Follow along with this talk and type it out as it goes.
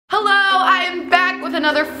Hello, I am back with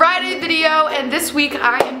another Friday video, and this week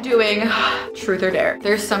I am doing Truth or Dare.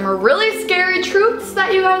 There's some really scary truths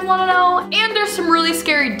that you guys want to know, and there's some really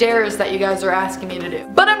scary dares that you guys are asking me to do.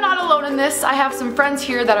 But I'm not alone in this. I have some friends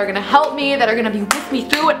here that are gonna help me, that are gonna be with me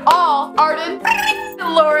through it all. Arden,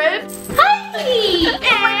 Lauren,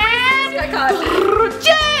 and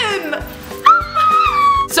Jen!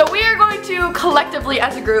 So we are going to collectively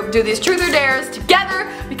as a group do these truth or dares together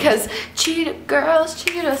because cheetah girls,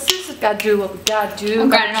 cheetah sisters, gotta do what we gotta do. So you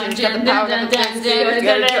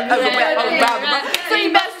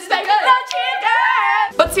best say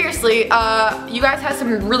cheetah. But seriously, you guys have some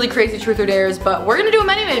really crazy truth or dares, but we're gonna do them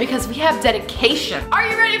anyway because we have dedication. Are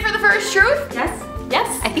you ready for the first truth? Yes.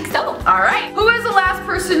 Yes, I think so. Alright. Who is the last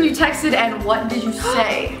person you texted and what did you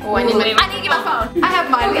say? Oh, I need to get my phone. I have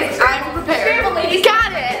mine. Okay, I'm prepared. Scramble, ladies.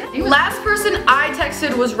 Got it. Last person I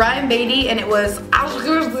texted was Ryan Beatty and it was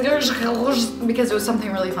because it was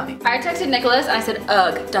something really funny. I texted Nicholas and I said,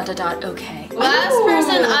 ugh, ... okay. Last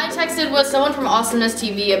person I texted was someone from Awesomeness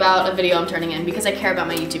TV about a video I'm turning in because I care about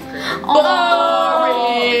my YouTube career.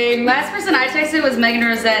 Boring. Last person I texted was Megan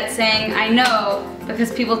Rosette saying, I know,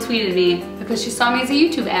 because people tweeted me because she saw me as a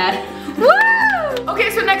YouTube ad. Woo! Okay,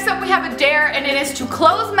 so next up we have a dare and it is to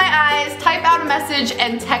close my eyes, type out a message,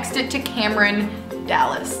 and text it to Cameron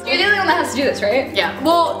Dallas. You're the only one that has to do this, right? Yeah.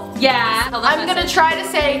 Well, yeah. I'm gonna try to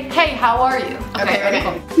say, hey, how are you? Okay, ready?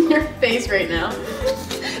 Your face right now.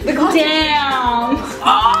 Damn.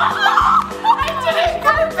 I did it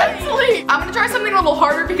perfectly. I'm gonna try something a little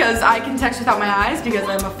harder because I can text without my eyes because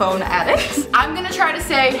I'm a phone addict. I'm gonna try to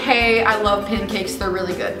say, hey, I love pancakes, they're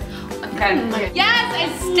really good. Okay. Yes, I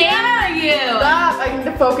stand for you. Stop, I need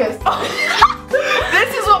to focus.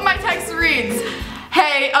 This is what my text reads.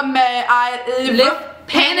 Hey, I live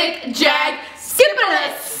panic jag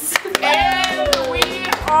skipperless. And we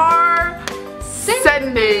are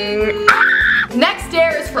sending. Next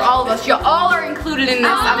dare is for all of us. You all are included in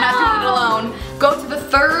this. I'm not doing it alone. Go to the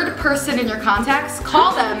third person in your contacts,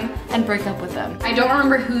 call them, and break up with them. I don't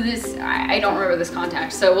remember who this, I don't remember this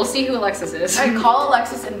contact, so we'll see who Alexis is. Alright, call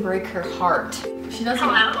Alexis and break her heart. She doesn't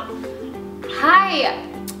know. Hi.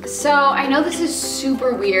 So I know this is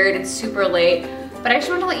super weird, it's super late, but I just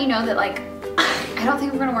want to let you know that like, I don't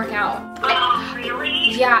think we're gonna work out. Oh,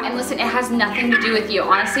 really? Yeah, and listen, it has nothing to do with you.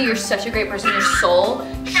 Honestly, you're such a great person. Your soul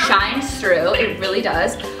shines through, it really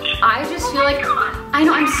does. I just feel like, I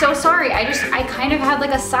know, I'm so sorry. I kind of had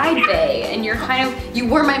like a side bae, and you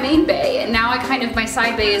were my main bae, and now my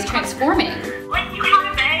side bae is transforming. What, you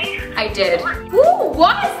had a bae? I did. Who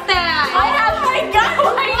was that? I have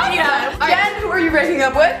no idea. Jen, who are you breaking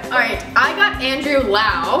up with? Alright, I got Andrew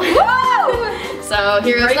Lau. Woo! So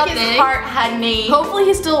here's Break something. his heart, honey. Hopefully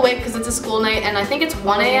he's still awake because it's a school night and I think it's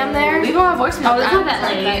 1 a.m. there. Leave him a voicemail. Oh, it's not that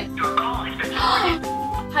late. Your call has been forwarded.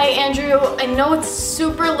 Hi Andrew, I know it's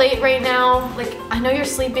super late right now. Like, I know you're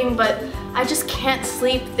sleeping, but I just can't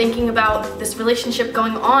sleep thinking about this relationship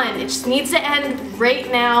going on. It just needs to end right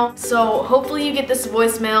now. So hopefully you get this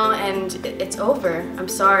voicemail and it's over. I'm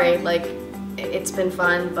sorry, like, it's been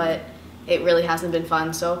fun, but it really hasn't been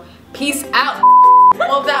fun. So peace out.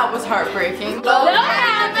 Well, that was heartbreaking. Hello,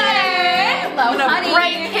 Heather. I'm gonna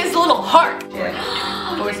break his little heart.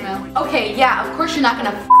 Voicemail. Okay, yeah, of course you're not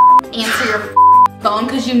gonna answer your phone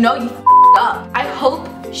because you know you up. I hope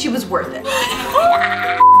she was worth it.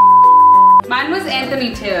 Mine was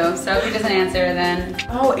Anthony too, so if he doesn't answer then.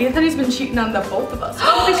 Oh, Anthony's been cheating on the both of us.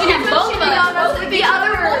 He's cheating on both of us. The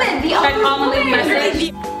other woman. Should I call him and leave a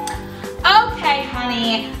message? Okay,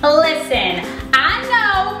 honey, listen. I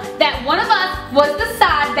know that one of us was the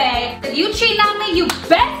side bae. If you cheating on me, you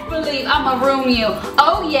best believe I'ma ruin you.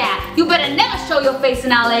 Oh yeah, you better never show your face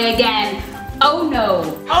in LA again. Oh no.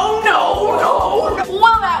 Oh no, no.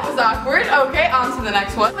 Well, that was awkward. Okay, on to the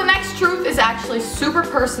next one. The next truth is actually super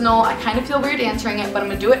personal. I kind of feel weird answering it, but I'm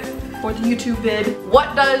gonna do it for the YouTube vid.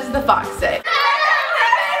 What does the fox say?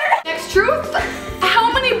 Next truth.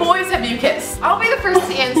 How many boys have you kissed? I'll be the first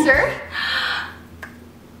to answer.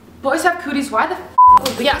 Boys have cooties. Why the f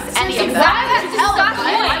would we kiss any of them?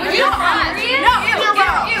 Why would you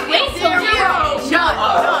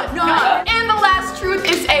None. And the last truth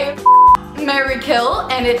is a Mary kill,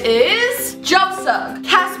 and it is Joe Sugg,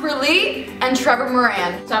 Casper Lee, and Trevor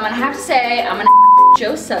Moran. So I'm gonna have to say, I'm gonna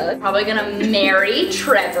Joe Sugg. Probably gonna marry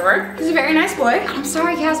Trevor. He's a very nice boy. I'm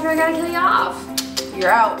sorry, Casper, I gotta kill you off.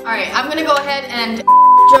 You're out. Alright, I'm gonna go ahead and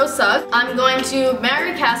Joe Sugg. I'm going to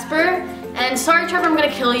marry Casper. And sorry Trevor, I'm gonna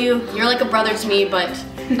kill you. You're like a brother to me, but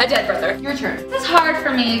A dead brother. Your turn. This is hard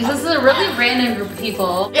for me because this is a really random group of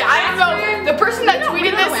people. Yeah, I don't know. The person that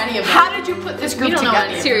tweeted know any this, of them. how did you put this group We don't know together?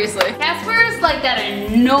 any of them. Seriously. Casper is like that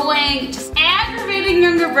annoying, just aggravating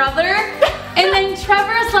younger brother. And then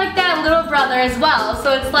Trevor's like that little brother as well.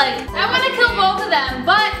 So it's like, I want to kill both of them,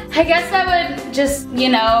 but I guess I would just, you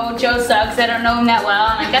know, Joe sucks. I don't know him that well.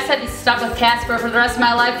 And I guess I'd be stuck with Casper for the rest of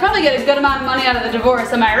my life. Probably get a good amount of money out of the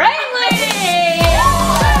divorce. Am I right, lady?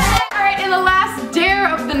 Alright, and the last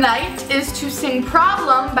dare of the night is to sing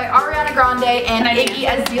Problem by Ariana Grande and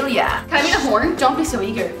Iggy Azalea. Can I be a horn? Don't be so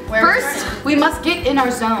eager. Where First, we must get in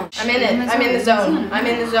our zone. I'm in it. I'm in the zone. I'm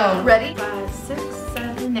in the zone. Ready? 5, 6,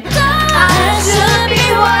 7, 8.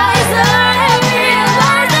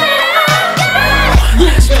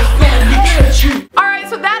 Alright,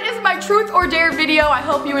 so that is my truth or dare video. I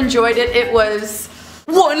hope you enjoyed it. It was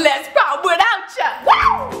one less problem without ya.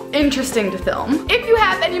 Wow! Interesting to film. If you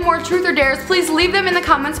have any more truth or dares, please leave them in the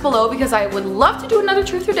comments below because I would love to do another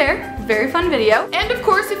truth or dare. Very fun video. And of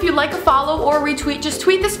course, if you'd like a follow or retweet, just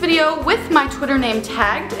tweet this video with my Twitter name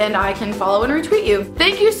tagged and I can follow and retweet you.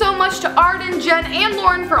 Thank you so much to Arden, Jen, and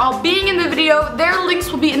Lauren for all being in the video. Their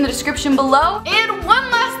links will be in the description below. And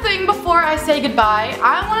one last thing before I say goodbye,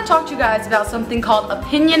 I want to talk to you guys about something called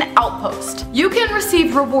Opinion Outpost. You can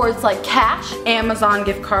receive rewards like cash, Amazon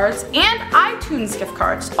gift cards, and iTunes gift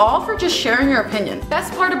cards, all for just sharing your opinion.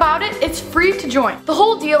 Best part about it, it's free to join. The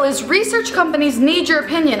whole deal is research companies need your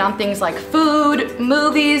opinion on things like food,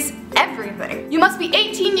 movies, everything. You must be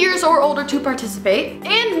 18 years or older to participate,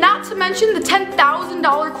 and not to mention the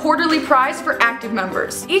 $10,000 quarterly prize for active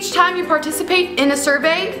members. Each time you participate in a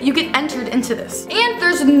survey, you get entered into this. And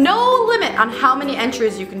there's no limit on how many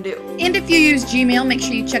entries you can do. And if you use Gmail, make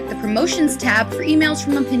sure you check the promotions tab for emails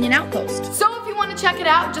from Opinion Outpost. So if you want to check it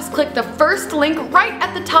out, just click the first link right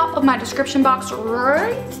at the top of my description box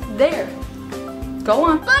right there. Go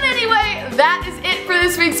on. But anyway, that is it for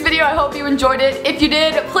this week's video. I hope you enjoyed it. If you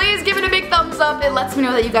did, please give it a big thumbs up. It lets me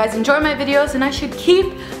know that you guys enjoy my videos and I should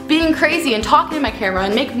keep being crazy and talking to my camera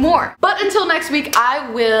and make more. But until next week, I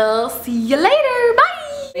will see you later.